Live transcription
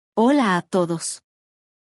Hola a todos.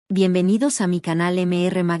 Bienvenidos a mi canal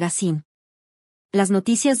Mahassine. Las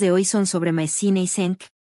noticias de hoy son sobre Mahassine y Cenk.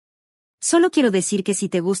 Solo quiero decir que si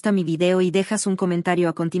te gusta mi video y dejas un comentario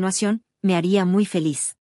a continuación, me haría muy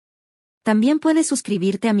feliz. También puedes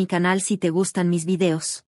suscribirte a mi canal si te gustan mis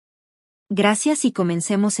videos. Gracias y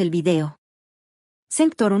comencemos el video.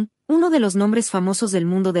 Cenk Torun, uno de los nombres famosos del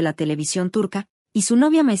mundo de la televisión turca, y su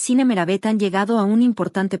novia Mahassine Merabet han llegado a un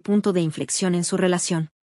importante punto de inflexión en su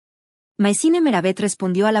relación. Mahassine Merabet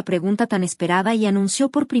respondió a la pregunta tan esperada y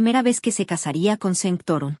anunció por primera vez que se casaría con Cenk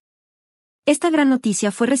Torun. Esta gran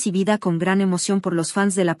noticia fue recibida con gran emoción por los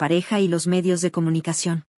fans de la pareja y los medios de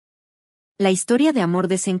comunicación. La historia de amor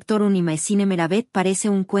de Cenk Torun y Mahassine Merabet parece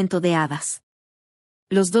un cuento de hadas.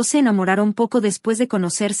 Los dos se enamoraron poco después de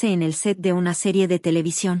conocerse en el set de una serie de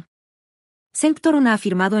televisión. Cenk Torun ha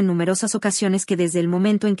afirmado en numerosas ocasiones que desde el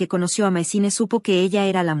momento en que conoció a Mahassine supo que ella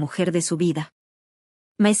era la mujer de su vida.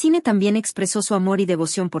 Mahassine también expresó su amor y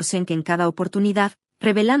devoción por Cenk en cada oportunidad,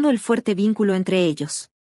 revelando el fuerte vínculo entre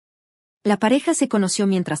ellos. La pareja se conoció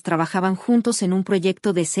mientras trabajaban juntos en un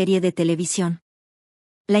proyecto de serie de televisión.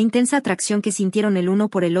 La intensa atracción que sintieron el uno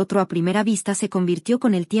por el otro a primera vista se convirtió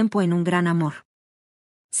con el tiempo en un gran amor.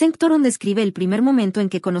 Cenk Torun describe el primer momento en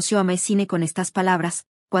que conoció a Mahassine con estas palabras: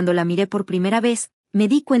 "Cuando la miré por primera vez, me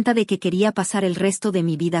di cuenta de que quería pasar el resto de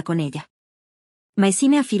mi vida con ella".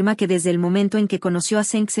 Mahassine afirma que desde el momento en que conoció a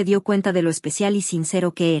Cenk se dio cuenta de lo especial y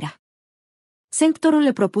sincero que era. Cenk Torun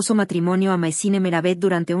le propuso matrimonio a Mahassine Merabet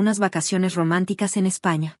durante unas vacaciones románticas en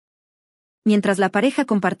España. Mientras la pareja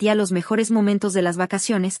compartía los mejores momentos de las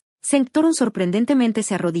vacaciones, Cenk Torun sorprendentemente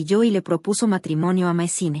se arrodilló y le propuso matrimonio a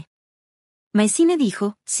Mahassine. Mahassine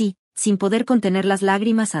dijo sí, sin poder contener las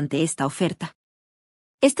lágrimas ante esta oferta.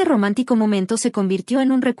 Este romántico momento se convirtió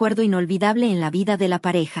en un recuerdo inolvidable en la vida de la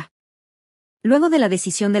pareja. Luego de la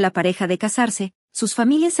decisión de la pareja de casarse, sus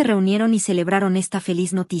familias se reunieron y celebraron esta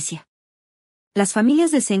feliz noticia. Las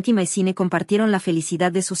familias de Cenk y Mahassine compartieron la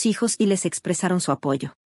felicidad de sus hijos y les expresaron su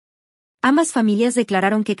apoyo. Ambas familias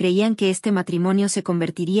declararon que creían que este matrimonio se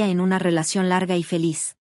convertiría en una relación larga y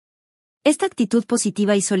feliz. Esta actitud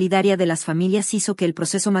positiva y solidaria de las familias hizo que el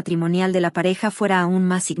proceso matrimonial de la pareja fuera aún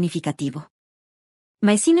más significativo.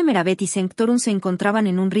 Mahassine Merabet y Cenk Torun se encontraban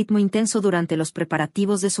en un ritmo intenso durante los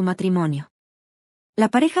preparativos de su matrimonio. La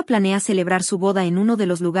pareja planea celebrar su boda en uno de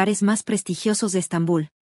los lugares más prestigiosos de Estambul.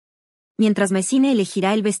 Mientras Mahassine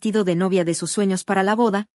elegirá el vestido de novia de sus sueños para la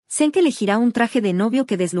boda, Cenk elegirá un traje de novio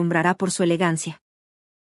que deslumbrará por su elegancia.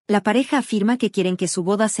 La pareja afirma que quieren que su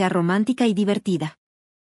boda sea romántica y divertida.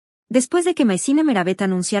 Después de que Mahassine Merabet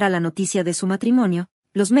anunciara la noticia de su matrimonio,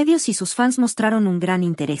 los medios y sus fans mostraron un gran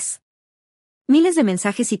interés. Miles de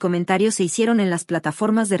mensajes y comentarios se hicieron en las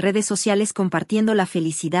plataformas de redes sociales compartiendo la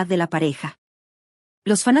felicidad de la pareja.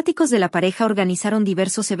 Los fanáticos de la pareja organizaron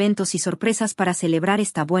diversos eventos y sorpresas para celebrar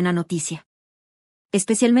esta buena noticia.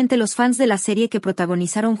 Especialmente los fans de la serie que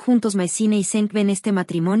protagonizaron juntos Mahassine y Cenk ven este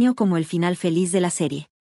matrimonio como el final feliz de la serie.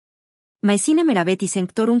 Mahassine Merabet y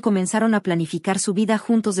Cenk Torun comenzaron a planificar su vida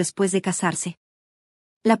juntos después de casarse.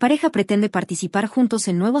 La pareja pretende participar juntos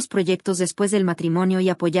en nuevos proyectos después del matrimonio y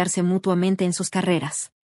apoyarse mutuamente en sus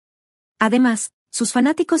carreras. Además, sus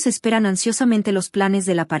fanáticos esperan ansiosamente los planes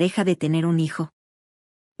de la pareja de tener un hijo.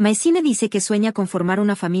 Mahassine dice que sueña con formar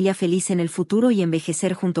una familia feliz en el futuro y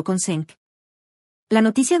envejecer junto con Cenk. La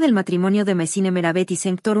noticia del matrimonio de Mahassine Merabet y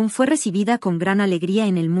Cenk Torun fue recibida con gran alegría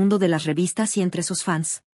en el mundo de las revistas y entre sus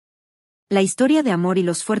fans. La historia de amor y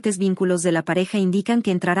los fuertes vínculos de la pareja indican que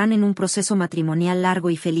entrarán en un proceso matrimonial largo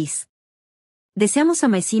y feliz. Deseamos a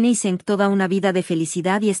Mahassine y Cenk toda una vida de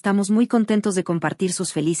felicidad y estamos muy contentos de compartir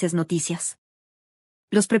sus felices noticias.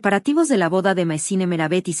 Los preparativos de la boda de Mahassine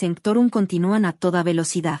Merabet y Cenk Torun continúan a toda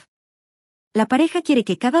velocidad. La pareja quiere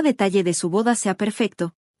que cada detalle de su boda sea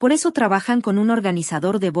perfecto, por eso trabajan con un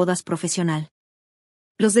organizador de bodas profesional.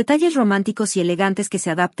 Los detalles románticos y elegantes que se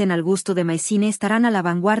adapten al gusto de Mahassine estarán a la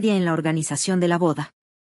vanguardia en la organización de la boda.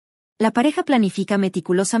 La pareja planifica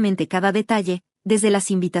meticulosamente cada detalle, desde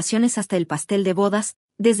las invitaciones hasta el pastel de bodas,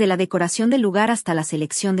 desde la decoración del lugar hasta la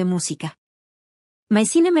selección de música.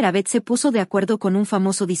 Mahassine Merabet se puso de acuerdo con un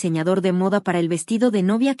famoso diseñador de moda para el vestido de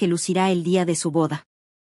novia que lucirá el día de su boda.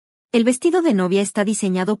 El vestido de novia está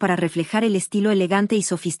diseñado para reflejar el estilo elegante y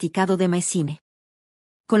sofisticado de Mahassine.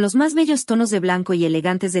 Con los más bellos tonos de blanco y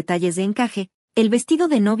elegantes detalles de encaje, el vestido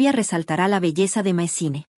de novia resaltará la belleza de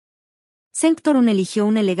Mahassine. Cenk Torun eligió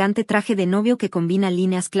un elegante traje de novio que combina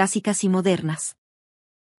líneas clásicas y modernas.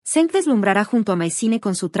 Cenk deslumbrará junto a Mahassine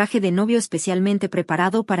con su traje de novio especialmente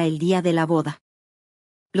preparado para el día de la boda.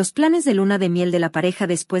 Los planes de luna de miel de la pareja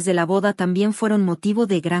después de la boda también fueron motivo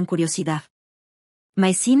de gran curiosidad.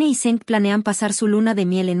 Mahassine y Cenk planean pasar su luna de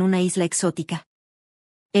miel en una isla exótica.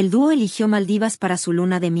 El dúo eligió Maldivas para su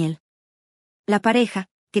luna de miel. La pareja,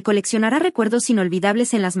 que coleccionará recuerdos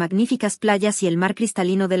inolvidables en las magníficas playas y el mar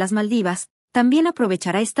cristalino de las Maldivas, también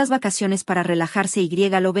aprovechará estas vacaciones para relajarse y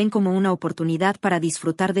lo ven como una oportunidad para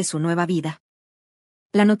disfrutar de su nueva vida.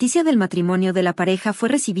 La noticia del matrimonio de la pareja fue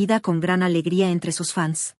recibida con gran alegría entre sus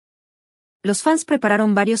fans. Los fans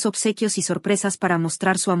prepararon varios obsequios y sorpresas para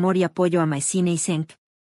mostrar su amor y apoyo a Mahassine y Cenk.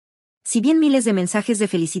 Si bien miles de mensajes de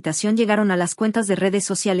felicitación llegaron a las cuentas de redes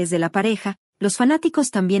sociales de la pareja, los fanáticos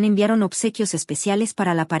también enviaron obsequios especiales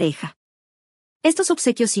para la pareja. Estos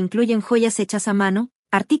obsequios incluyen joyas hechas a mano,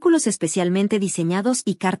 artículos especialmente diseñados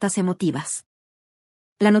y cartas emotivas.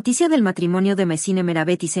 La noticia del matrimonio de Mahassine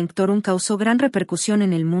Merabet y Cenk causó gran repercusión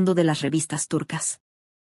en el mundo de las revistas turcas.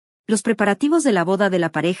 Los preparativos de la boda de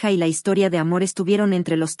la pareja y la historia de amor estuvieron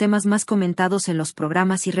entre los temas más comentados en los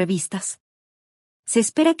programas y revistas. Se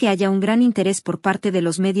espera que haya un gran interés por parte de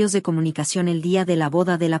los medios de comunicación el día de la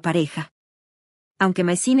boda de la pareja. Aunque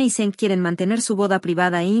Mahassine y Cenk quieren mantener su boda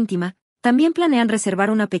privada e íntima, también planean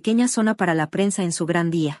reservar una pequeña zona para la prensa en su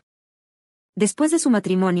gran día. Después de su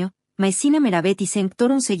matrimonio, Mahassine Merabet y Cenk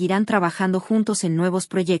seguirán trabajando juntos en nuevos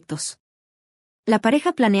proyectos. La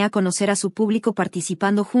pareja planea conocer a su público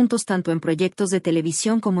participando juntos tanto en proyectos de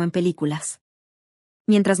televisión como en películas.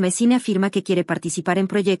 Mientras Mahassine afirma que quiere participar en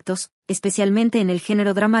proyectos, especialmente en el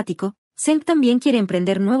género dramático, Cenk también quiere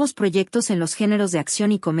emprender nuevos proyectos en los géneros de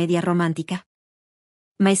acción y comedia romántica.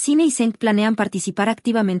 Mahassine y Cenk planean participar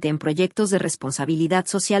activamente en proyectos de responsabilidad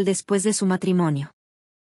social después de su matrimonio.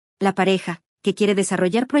 La pareja, que quiere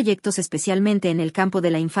desarrollar proyectos especialmente en el campo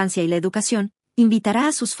de la infancia y la educación, invitará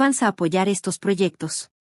a sus fans a apoyar estos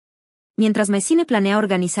proyectos. Mientras Mahassine planea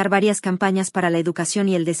organizar varias campañas para la educación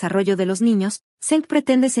y el desarrollo de los niños, Cenk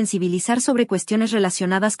pretende sensibilizar sobre cuestiones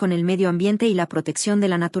relacionadas con el medio ambiente y la protección de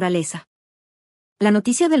la naturaleza. La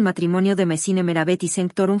noticia del matrimonio de Mahassine Merabet y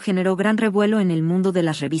Cenk generó gran revuelo en el mundo de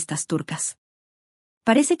las revistas turcas.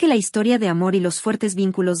 Parece que la historia de amor y los fuertes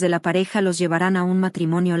vínculos de la pareja los llevarán a un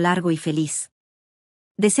matrimonio largo y feliz.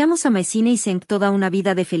 Deseamos a Mahassine y Cenk toda una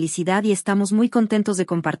vida de felicidad y estamos muy contentos de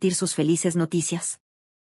compartir sus felices noticias.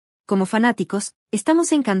 Como fanáticos,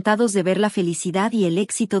 estamos encantados de ver la felicidad y el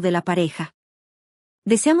éxito de la pareja.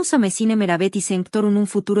 Deseamos a Mahassine Merabet y Cenk un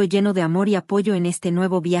futuro lleno de amor y apoyo en este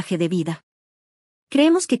nuevo viaje de vida.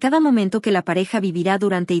 Creemos que cada momento que la pareja vivirá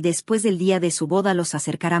durante y después del día de su boda los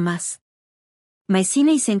acercará más.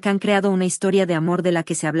 Mahassine y Cenk han creado una historia de amor de la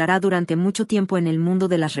que se hablará durante mucho tiempo en el mundo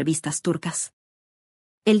de las revistas turcas.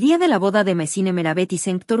 El día de la boda de Mahassine Merabet y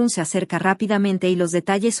Cenk se acerca rápidamente y los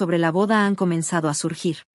detalles sobre la boda han comenzado a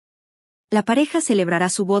surgir. La pareja celebrará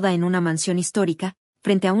su boda en una mansión histórica,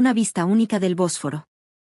 frente a una vista única del Bósforo.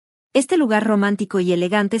 Este lugar romántico y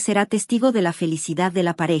elegante será testigo de la felicidad de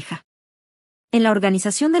la pareja. En la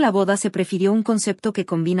organización de la boda se prefirió un concepto que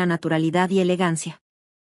combina naturalidad y elegancia.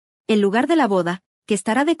 El lugar de la boda, que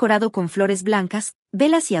estará decorado con flores blancas,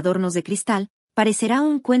 velas y adornos de cristal, parecerá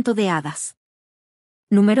un cuento de hadas.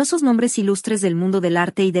 Numerosos nombres ilustres del mundo del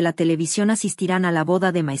arte y de la televisión asistirán a la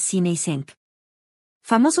boda de Mahassine y Cenk.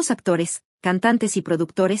 Famosos actores, cantantes y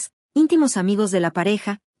productores, íntimos amigos de la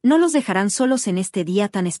pareja, no los dejarán solos en este día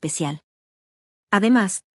tan especial.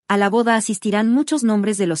 Además, a la boda asistirán muchos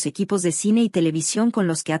nombres de los equipos de cine y televisión con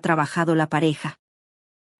los que ha trabajado la pareja.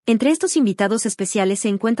 Entre estos invitados especiales se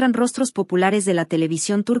encuentran rostros populares de la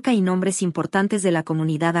televisión turca y nombres importantes de la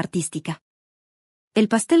comunidad artística. El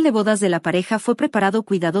pastel de bodas de la pareja fue preparado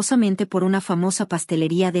cuidadosamente por una famosa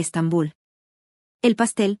pastelería de Estambul. El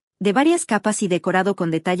pastel, de varias capas y decorado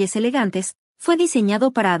con detalles elegantes, fue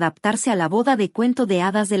diseñado para adaptarse a la boda de cuento de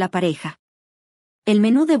hadas de la pareja. El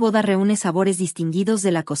menú de boda reúne sabores distinguidos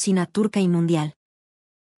de la cocina turca y mundial.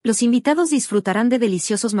 Los invitados disfrutarán de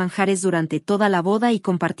deliciosos manjares durante toda la boda y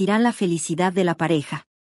compartirán la felicidad de la pareja.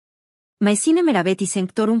 Mahassine Merabet y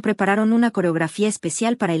Cenk prepararon una coreografía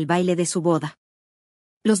especial para el baile de su boda.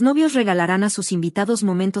 Los novios regalarán a sus invitados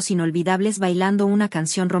momentos inolvidables bailando una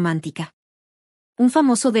canción romántica. Un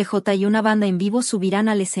famoso DJ y una banda en vivo subirán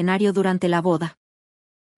al escenario durante la boda.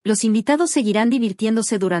 Los invitados seguirán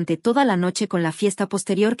divirtiéndose durante toda la noche con la fiesta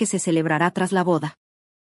posterior que se celebrará tras la boda.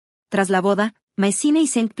 Tras la boda, Mahassine y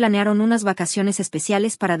Cenk planearon unas vacaciones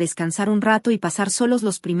especiales para descansar un rato y pasar solos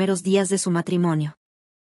los primeros días de su matrimonio.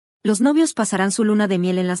 Los novios pasarán su luna de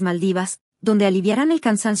miel en las Maldivas, donde aliviarán el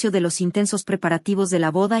cansancio de los intensos preparativos de la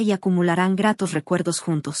boda y acumularán gratos recuerdos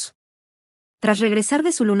juntos. Tras regresar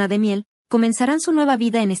de su luna de miel, comenzarán su nueva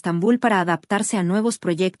vida en Estambul para adaptarse a nuevos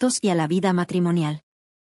proyectos y a la vida matrimonial.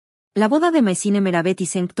 La boda de Mahassine Merabet y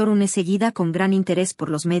Cenk es seguida con gran interés por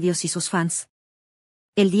los medios y sus fans.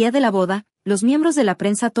 El día de la boda, los miembros de la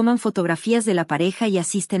prensa toman fotografías de la pareja y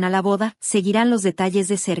asisten a la boda, seguirán los detalles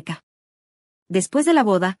de cerca. Después de la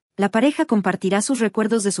boda, la pareja compartirá sus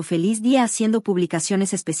recuerdos de su feliz día haciendo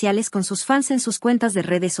publicaciones especiales con sus fans en sus cuentas de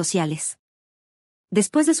redes sociales.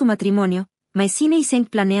 Después de su matrimonio, Mahassine y Cenk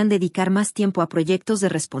planean dedicar más tiempo a proyectos de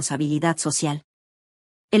responsabilidad social.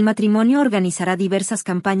 El matrimonio organizará diversas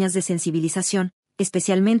campañas de sensibilización,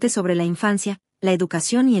 especialmente sobre la infancia, la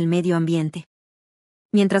educación y el medio ambiente.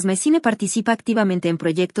 Mientras Mahassine participa activamente en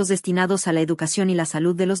proyectos destinados a la educación y la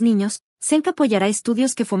salud de los niños, Cenk apoyará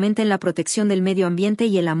estudios que fomenten la protección del medio ambiente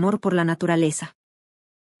y el amor por la naturaleza.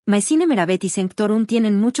 Mahassine, Merabet y Cenk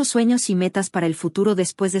tienen muchos sueños y metas para el futuro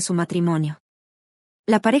después de su matrimonio.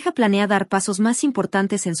 La pareja planea dar pasos más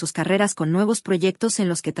importantes en sus carreras con nuevos proyectos en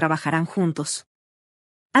los que trabajarán juntos.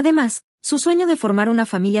 Además, su sueño de formar una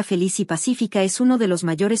familia feliz y pacífica es uno de los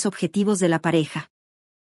mayores objetivos de la pareja.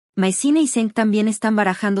 Mahassine y Cenk también están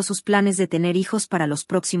barajando sus planes de tener hijos para los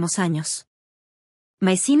próximos años.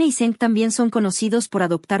 Mahassine y Cenk también son conocidos por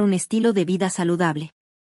adoptar un estilo de vida saludable.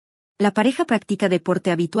 La pareja practica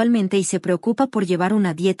deporte habitualmente y se preocupa por llevar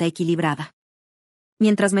una dieta equilibrada.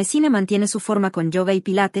 Mientras Mahassine mantiene su forma con yoga y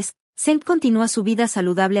pilates, Cenk continúa su vida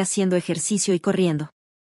saludable haciendo ejercicio y corriendo.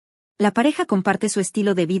 La pareja comparte su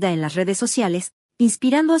estilo de vida en las redes sociales,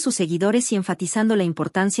 inspirando a sus seguidores y enfatizando la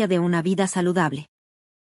importancia de una vida saludable.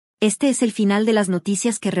 Este es el final de las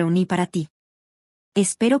noticias que reuní para ti.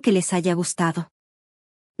 Espero que les haya gustado.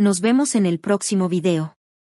 Nos vemos en el próximo video.